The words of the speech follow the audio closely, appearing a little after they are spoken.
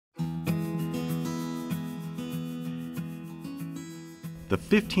The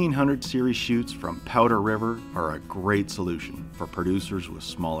 1500 Series chutes from Powder River are a great solution for producers with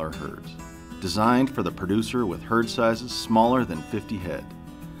smaller herds. Designed for the producer with herd sizes smaller than 50 head.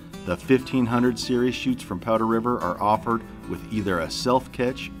 The 1500 Series chutes from Powder River are offered with either a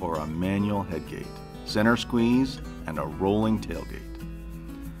self-catch or a manual headgate, center squeeze, and a rolling tailgate.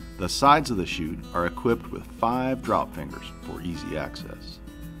 The sides of the chute are equipped with 5 drop fingers for easy access.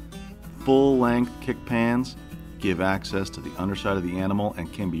 Full-length kick pans give access to the underside of the animal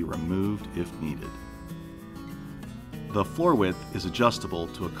and can be removed if needed. The floor width is adjustable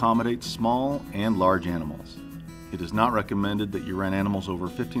to accommodate small and large animals. It is not recommended that you run animals over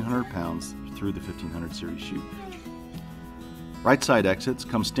 1,500 pounds through the 1500 Series chute. Right side exits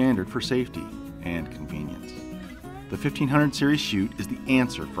come standard for safety and convenience. The 1500 Series chute is the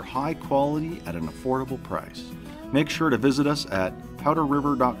answer for high quality at an affordable price. Make sure to visit us at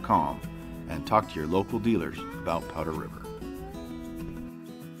powderriver.com and talk to your local dealers about Powder River.